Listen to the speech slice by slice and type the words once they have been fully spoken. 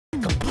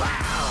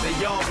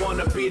They all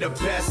wanna be the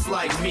best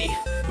like me,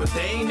 but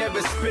they ain't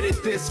never spit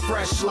it this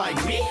fresh like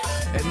me,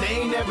 and they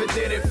ain't never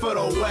did it for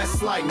the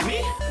West like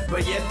me,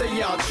 but yet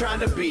they all trying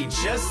to be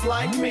just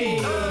like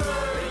me.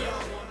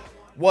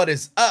 What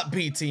is up,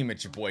 B team?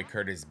 It's your boy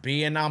Curtis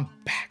B, and I'm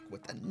back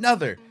with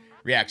another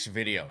reaction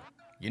video.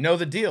 You know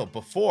the deal.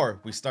 Before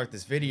we start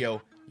this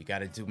video, you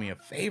gotta do me a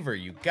favor.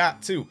 You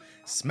got to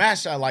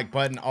smash that like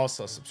button.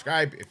 Also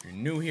subscribe if you're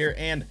new here,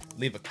 and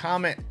leave a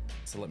comment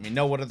to let me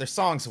know what other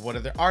songs or what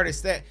other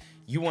artists that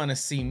you want to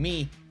see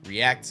me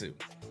react to.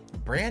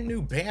 Brand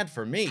new band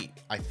for me,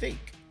 I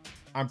think.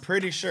 I'm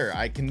pretty sure.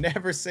 I can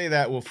never say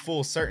that with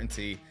full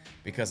certainty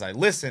because I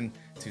listen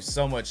to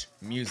so much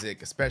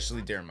music,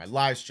 especially during my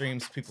live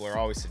streams. People are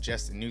always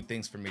suggesting new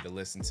things for me to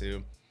listen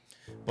to,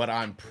 but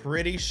I'm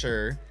pretty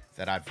sure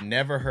that I've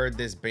never heard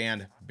this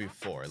band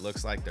before. It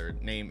looks like their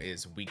name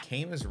is We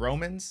Came as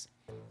Romans,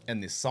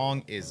 and the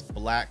song is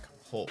Black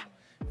Hole,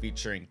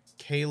 featuring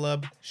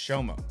Caleb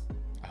Shomo.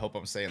 I hope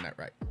I'm saying that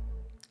right.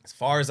 As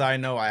far as I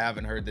know, I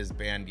haven't heard this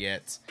band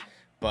yet,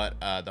 but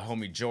the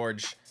homie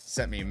George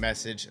sent me a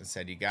message and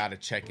said you gotta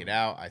check it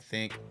out. I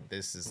think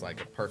this is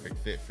like a perfect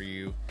fit for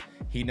you.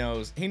 He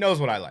knows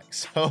what I like,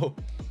 so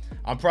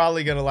I'm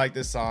probably gonna like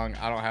this song.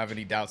 I don't have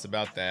any doubts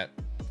about that.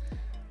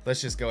 Let's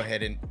just go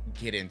ahead and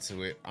get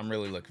into it. I'm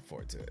really looking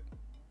forward to it.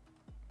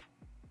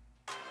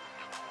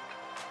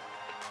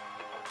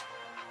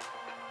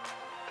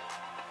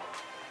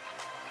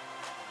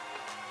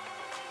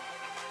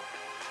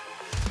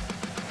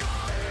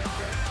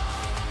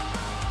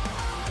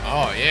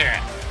 Oh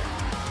yeah.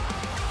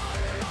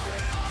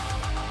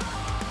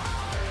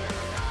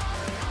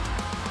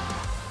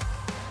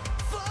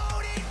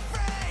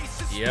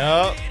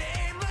 Yup.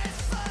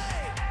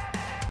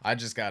 I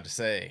just got to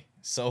say,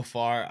 so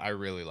far I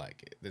really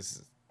like it. This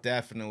is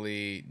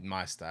definitely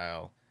my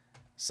style,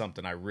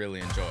 something I really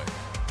enjoy.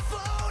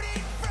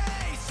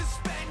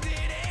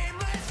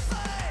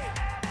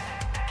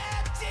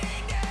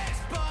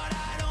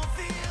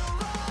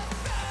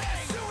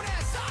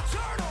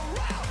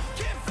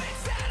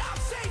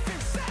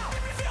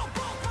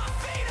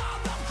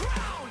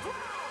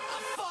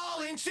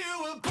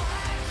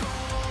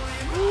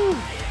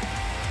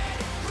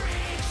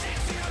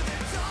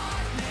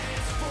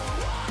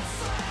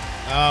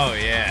 Oh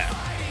yeah,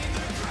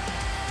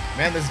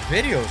 man, this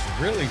video is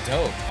really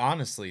dope.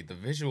 Honestly, the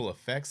visual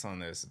effects on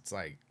this, it's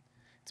like,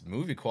 it's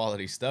movie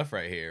quality stuff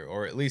right here,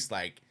 or at least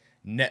like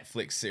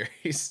Netflix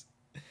series.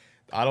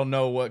 I don't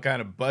know what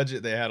kind of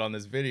budget they had on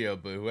this video,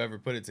 but whoever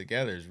put it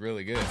together is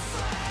really good.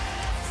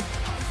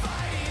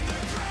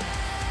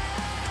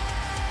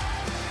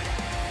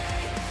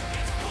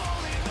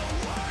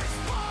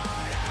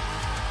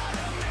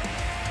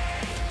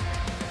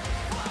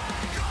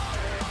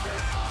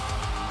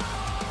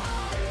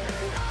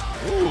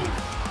 Ooh.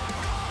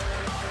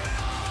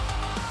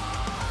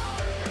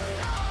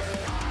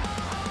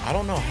 I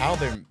don't know how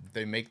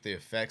they make the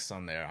effects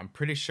on there. I'm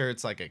pretty sure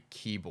it's like a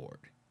keyboard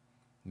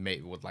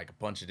made with like a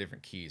bunch of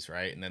different keys,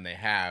 right? And then they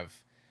have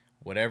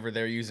whatever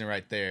they're using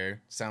right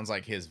there. Sounds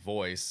like his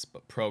voice,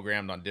 but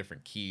programmed on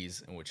different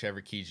keys, and whichever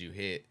keys you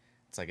hit,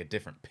 it's like a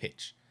different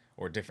pitch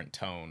or a different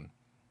tone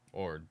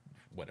or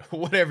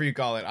whatever you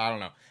call it. I don't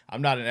know.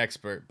 I'm not an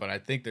expert, but I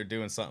think they're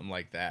doing something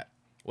like that.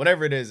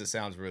 Whatever it is, it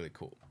sounds really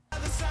cool.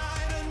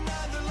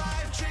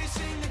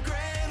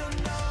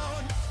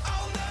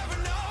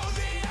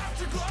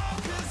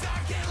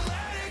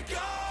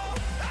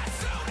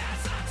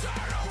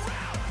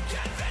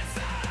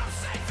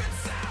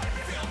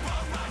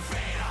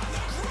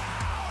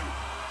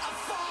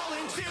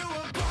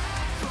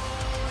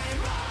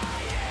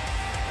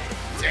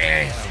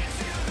 Damn.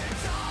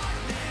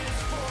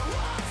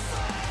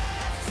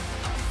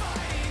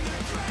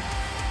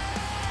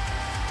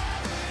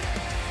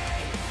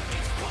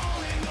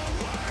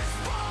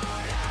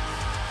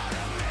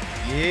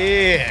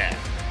 Yeah.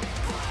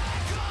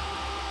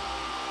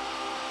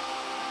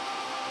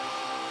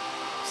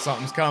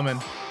 Something's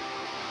coming.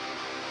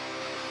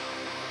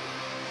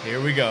 Here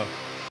we go.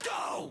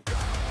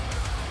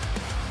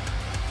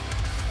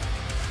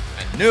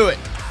 I knew it.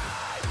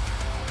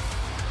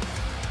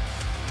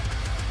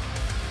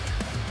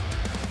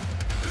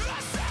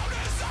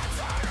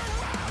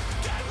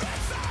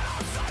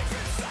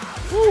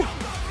 Woo.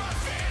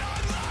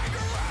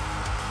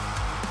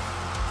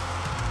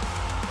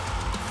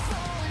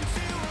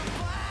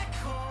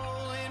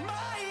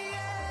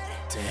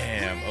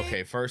 Damn.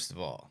 Okay, first of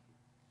all,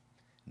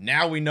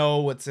 now we know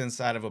what's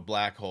inside of a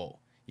black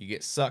hole. You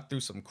get sucked through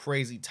some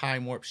crazy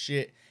time warp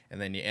shit, and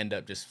then you end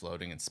up just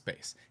floating in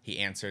space. He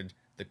answered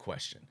the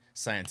question.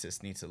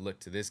 Scientists need to look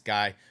to this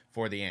guy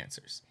for the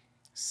answers.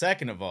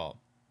 Second of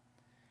all,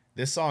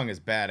 this song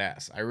is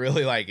badass. I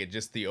really like it.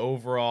 Just the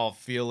overall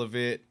feel of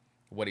it.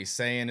 What he's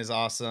saying is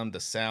awesome. The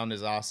sound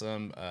is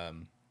awesome.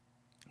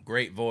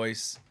 Great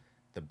voice.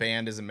 The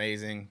band is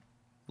amazing.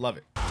 Love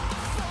it.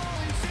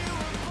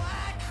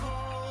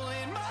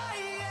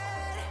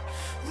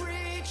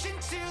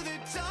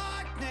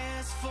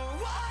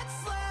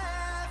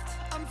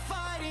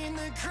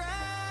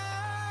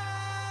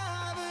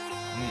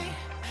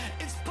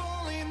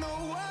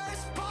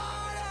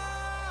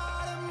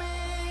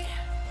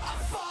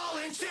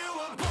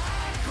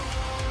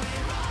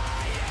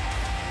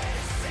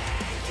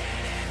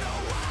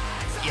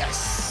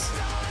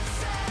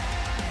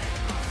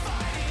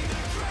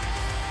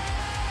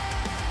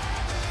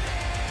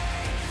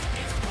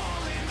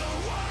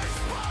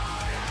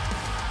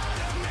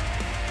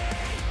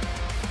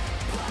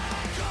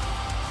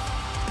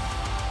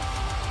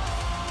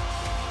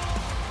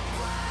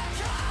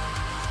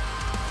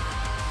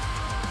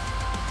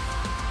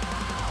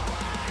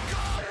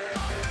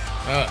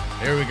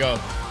 Here we go.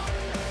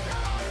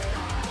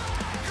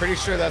 Pretty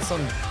sure that's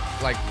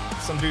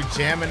some dude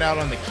jamming out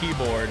on the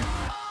keyboard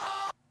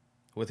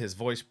with his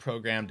voice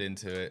programmed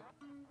into it.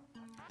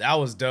 That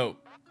was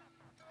dope.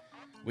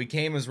 We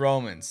Came as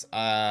Romans.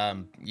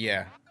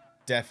 Yeah,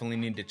 definitely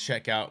need to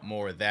check out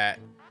more of that.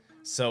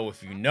 So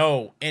if you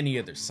know any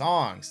other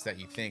songs that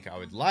you think I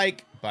would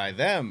like by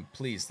them,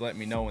 please let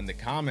me know in the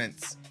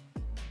comments.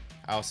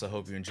 I also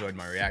hope you enjoyed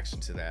my reaction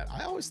to that.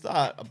 I always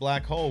thought a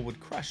black hole would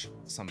crush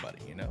somebody,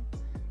 you know?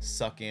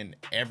 Suck in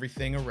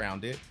everything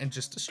around it and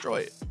just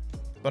destroy it.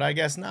 But I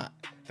guess not.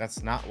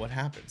 That's not what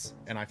happens.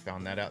 And I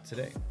found that out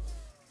today.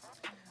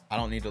 I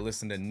don't need to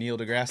listen to Neil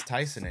deGrasse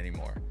Tyson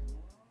anymore,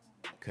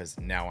 because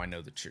now I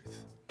know the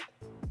truth.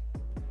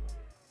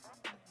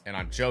 And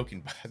I'm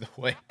joking, by the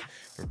way.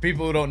 For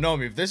people who don't know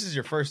me, if this is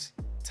your first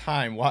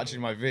time watching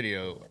my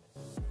video,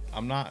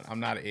 I'm not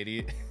an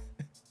idiot.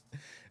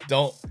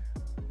 Don't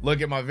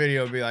look at my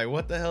video and be like,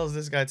 what the hell is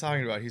this guy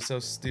talking about? He's so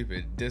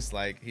stupid.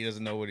 Dislike, he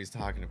doesn't know what he's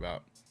talking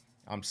about.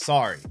 I'm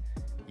sorry.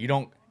 You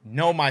don't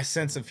know my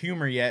sense of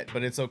humor yet,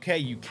 but it's okay.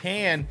 You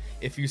can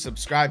if you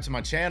subscribe to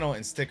my channel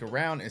and stick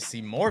around and see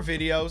more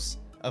videos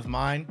of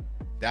mine.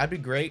 That'd be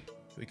great.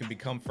 We can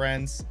become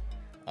friends.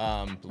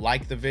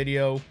 Like the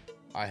video.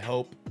 I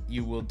hope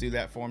you will do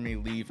that for me.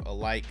 Leave a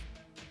like.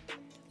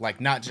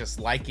 Like, not just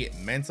like it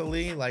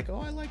mentally, like,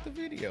 oh, I like the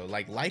video.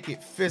 Like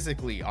it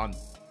physically on,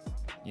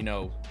 you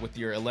know, with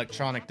your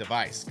electronic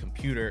device,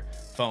 computer,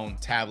 phone,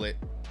 tablet,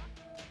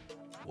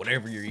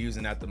 whatever you're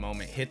using at the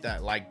moment. Hit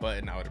that like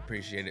button. I would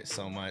appreciate it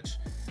so much.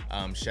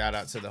 Shout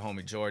out to the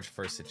homie George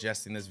for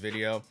suggesting this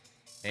video.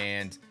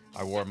 And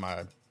I wore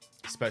my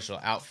special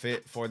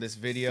outfit for this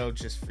video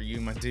just for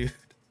you, my dude.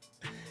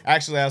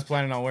 Actually, I was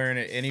planning on wearing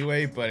it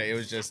anyway, but it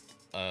was just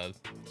a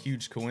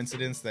huge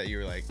coincidence that you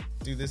were like,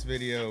 do this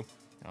video.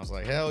 And I was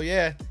like, hell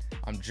yeah,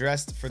 I'm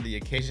dressed for the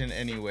occasion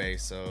anyway.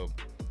 So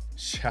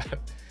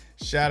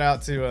shout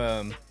out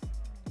to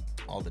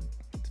all the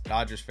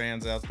Dodgers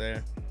fans out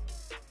there,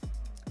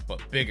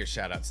 but bigger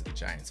shout out to the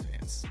Giants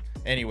fans.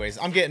 Anyways,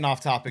 I'm getting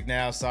off topic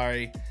now.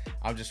 Sorry.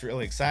 I'm just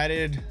really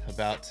excited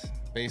about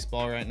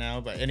baseball right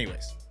now. But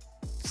anyways,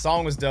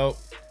 song was dope.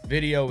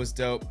 Video was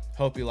dope.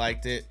 Hope you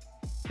liked it.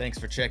 Thanks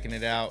for checking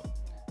it out.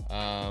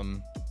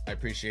 I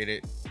appreciate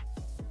it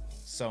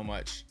so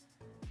much.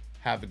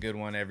 Have a good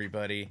one,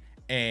 everybody,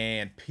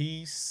 and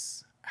peace.